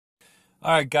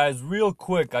Alright guys, real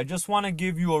quick, I just want to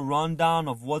give you a rundown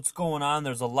of what's going on.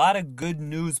 There's a lot of good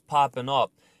news popping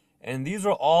up. And these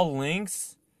are all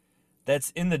links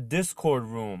that's in the Discord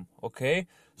room, okay?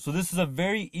 So this is a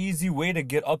very easy way to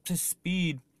get up to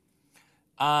speed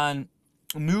on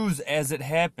news as it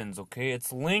happens, okay?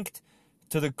 It's linked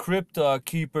to the Crypt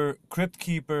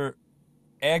Keeper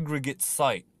aggregate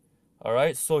site.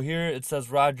 Alright, so here it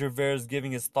says Roger Ver's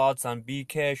giving his thoughts on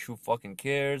Bcash, who fucking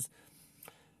cares?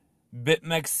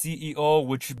 BitMEX CEO,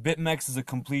 which BitMEX is a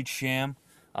complete sham.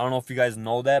 I don't know if you guys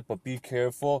know that, but be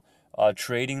careful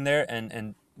trading there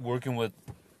and working with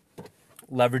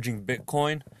leveraging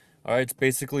Bitcoin. All right, it's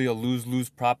basically a lose-lose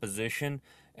proposition,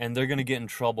 and they're going to get in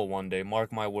trouble one day.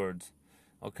 Mark my words.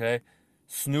 Okay?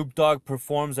 Snoop Dogg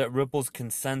performs at Ripple's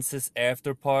consensus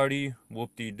after party.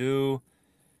 Whoop-de-doo.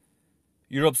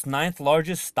 Europe's 9th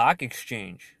largest stock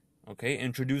exchange. Okay,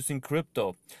 introducing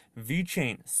crypto.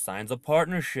 VeChain signs a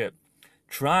partnership.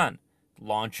 Tron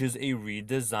launches a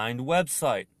redesigned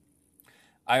website.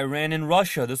 Iran and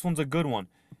Russia, this one's a good one.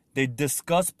 They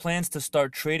discuss plans to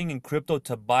start trading in crypto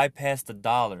to bypass the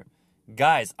dollar.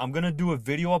 Guys, I'm going to do a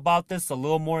video about this a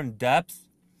little more in depth.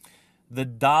 The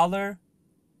dollar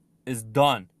is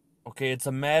done. Okay, it's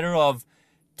a matter of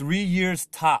 3 years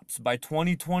tops. By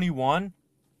 2021,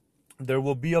 there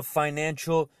will be a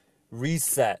financial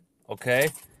reset. Okay,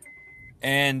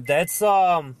 and that's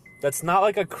not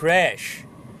like a crash.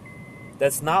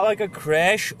 That's not like a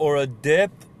crash or a dip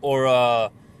or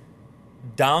a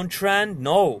downtrend.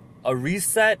 No, a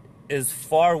reset is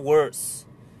far worse.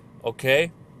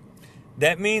 Okay,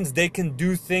 that means they can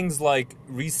do things like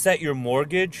reset your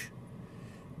mortgage.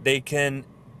 They can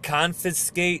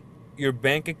confiscate your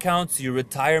bank accounts, your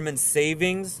retirement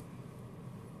savings.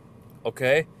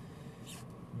 Okay.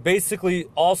 Basically,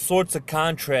 all sorts of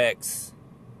contracts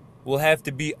will have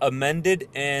to be amended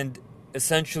and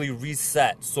essentially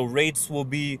reset. So rates will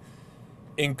be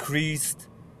increased.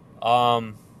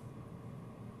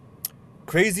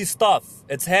 Crazy stuff.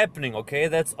 It's happening, okay?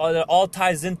 That all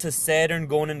ties into Saturn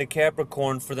going into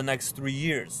Capricorn for the next 3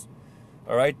 years.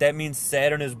 All right? That means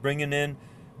Saturn is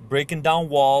breaking down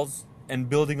walls and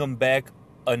building them back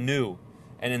anew.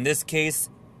 And in this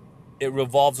case, it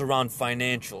revolves around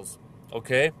financials.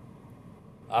 Okay?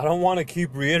 I don't want to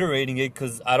keep reiterating it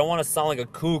because I don't want to sound like a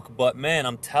kook, but man,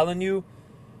 I'm telling you,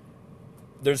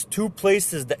 there's two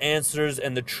places the answers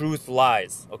and the truth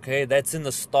lies, okay? That's in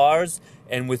the stars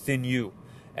and within you.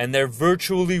 And they're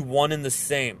virtually one and the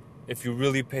same if you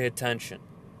really pay attention,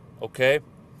 okay?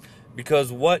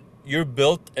 Because what you're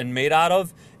built and made out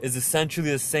of is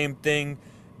essentially the same thing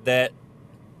that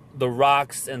the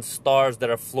rocks and stars that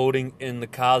are floating in the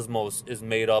cosmos is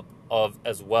made up of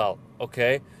as well,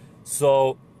 okay?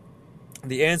 So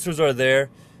the answers are there.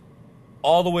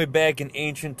 All the way back in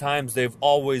ancient times, they've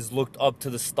always looked up to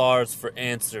the stars for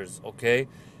answers, okay?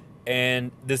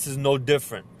 And this is no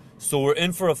different. So we're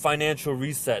in for a financial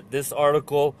reset. This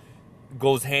article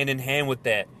goes hand in hand with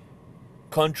that.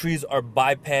 Countries are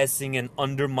bypassing and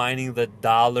undermining the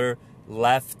dollar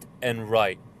left and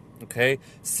right, okay?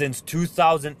 Since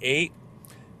 2008,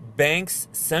 banks,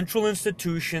 central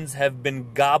institutions have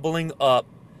been gobbling up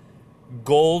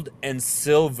gold and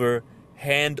silver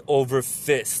hand over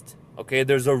fist. Okay,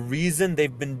 there's a reason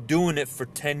they've been doing it for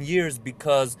 10 years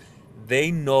because they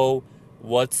know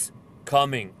what's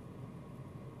coming.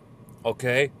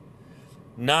 Okay?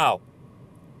 Now,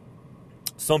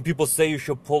 some people say you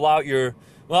should pull out your...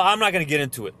 Well, I'm not going to get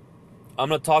into it. I'm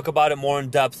going to talk about it more in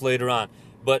depth later on.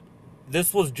 But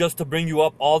this was just to bring you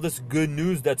up all this good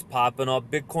news that's popping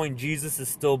up. Bitcoin Jesus is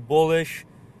still bullish.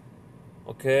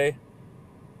 Okay?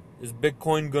 Is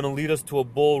Bitcoin going to lead us to a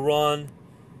bull run?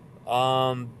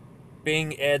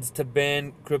 Bing adds to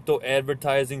ban crypto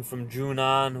advertising from June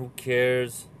on. Who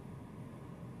cares?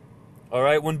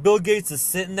 Alright, when Bill Gates is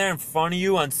sitting there in front of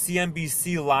you on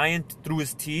CNBC lying through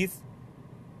his teeth,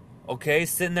 okay,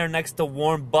 sitting there next to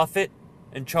Warren Buffett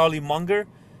and Charlie Munger,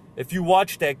 if you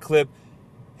watch that clip,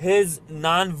 his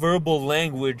nonverbal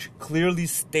language clearly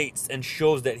states and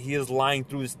shows that he is lying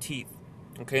through his teeth.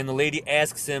 Okay, and the lady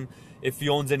asks him if he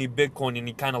owns any Bitcoin, and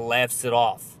he kind of laughs it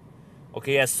off.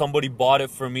 Okay, as somebody bought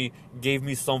it for me, gave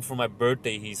me some for my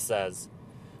birthday, he says.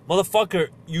 Motherfucker,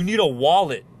 you need a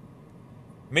wallet.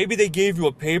 Maybe they gave you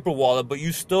a paper wallet, but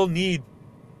you still need...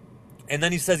 And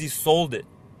then he says he sold it.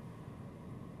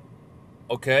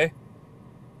 Okay?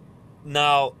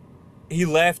 Now, he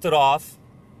laughed it off,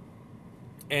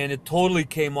 and it totally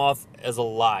came off as a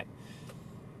lie.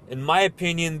 In my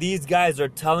opinion, these guys are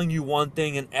telling you one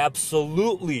thing and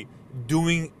absolutely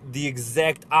doing the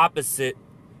exact opposite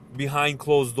behind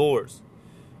closed doors.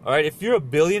 All right, if you're a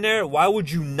billionaire, why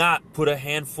would you not put a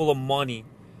handful of money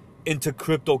into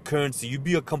cryptocurrency? You'd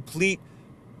be a complete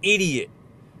idiot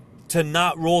to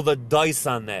not roll the dice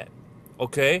on that,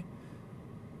 okay?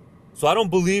 So I don't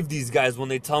believe these guys when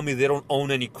they tell me they don't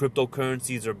own any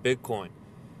cryptocurrencies or Bitcoin.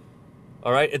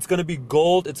 All right, it's going to be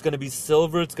gold, it's going to be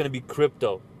silver, it's going to be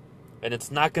crypto, and it's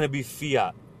not going to be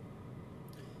fiat.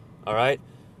 All right,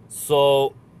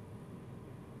 so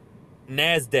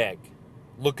NASDAQ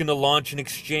looking to launch an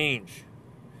exchange.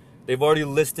 They've already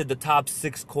listed the top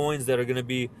 6 coins that are going to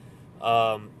be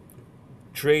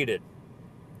traded.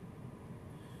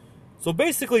 So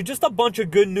basically, just a bunch of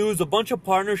good news. A bunch of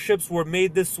partnerships were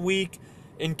made this week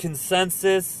in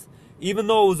consensus. Even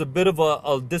though it was a bit of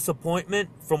a disappointment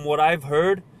from what I've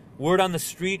heard, word on the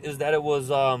street is that it was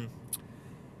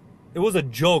a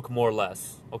joke, more or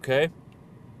less, okay?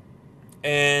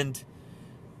 And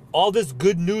all this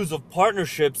good news of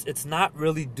partnerships, it's not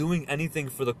really doing anything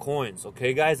for the coins,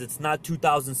 okay, guys? It's not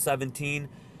 2017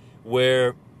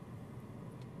 where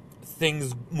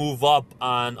things move up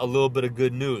on a little bit of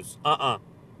good news. All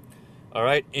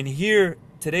right? And here,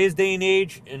 today's day and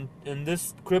age, in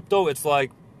this crypto, it's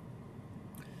like,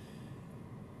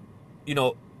 you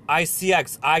know,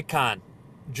 ICX, Icon,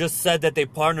 just said that they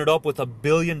partnered up with $1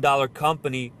 billion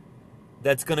company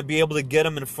that's going to be able to get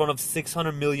them in front of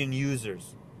 600 million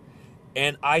users.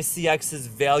 And ICX's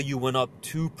value went up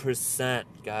 2%,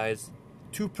 guys.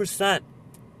 2%.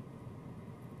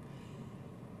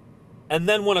 And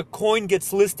then when a coin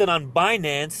gets listed on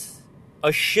Binance,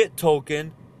 a shit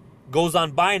token goes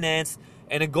on Binance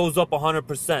and it goes up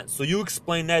 100%. So you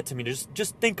explain that to me.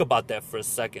 Just think about that for a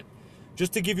second.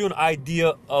 Just to give you an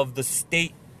idea of the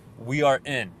state we are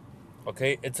in.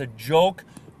 Okay? It's a joke,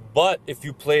 but if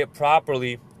you play it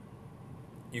properly,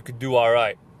 you could do all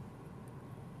right.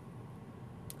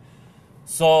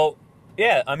 So,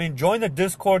 yeah, I mean, join the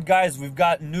Discord, guys. We've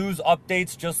got news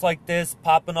updates just like this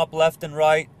popping up left and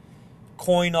right.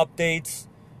 Coin updates.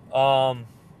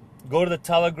 Go to the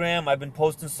Telegram. I've been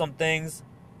posting some things.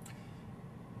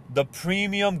 The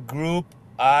premium group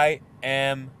I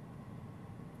am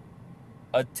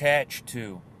attached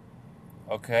to.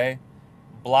 Okay?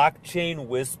 Blockchain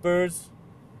Whispers.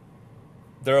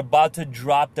 They're about to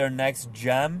drop their next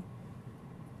gem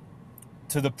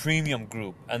to the premium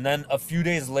group. And then a few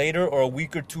days later or a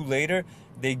week or two later,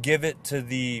 they give it to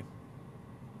the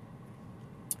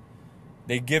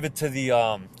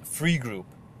free group.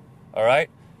 All right?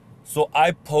 So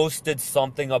I posted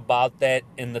something about that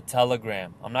in the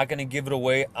Telegram. I'm not going to give it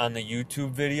away on the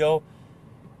YouTube video,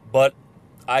 but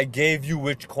I gave you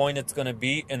which coin it's going to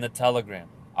be in the Telegram.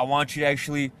 I want you to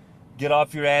actually get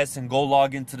off your ass and go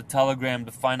log into the Telegram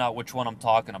to find out which one I'm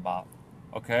talking about.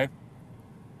 Okay?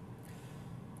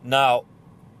 Now,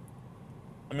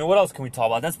 I mean, what else can we talk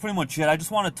about? That's pretty much it. I just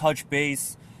want to touch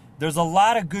base. There's a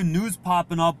lot of good news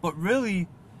popping up, but really,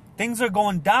 things are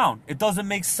going down. It doesn't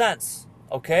make sense,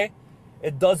 okay?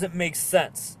 It doesn't make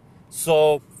sense.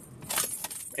 So,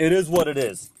 it is what it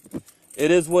is.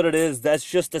 It is what it is. That's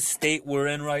just the state we're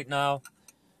in right now.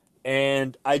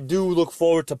 And I do look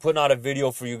forward to putting out a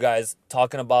video for you guys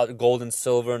talking about gold and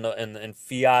silver and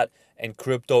fiat and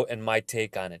crypto and my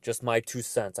take on it. Just my 2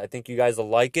 cents. I think you guys will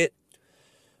like it.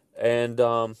 And,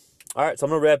 all right, so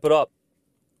I'm going to wrap it up.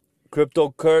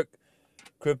 Crypto Kirk,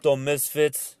 Crypto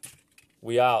Misfits,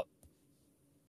 we out.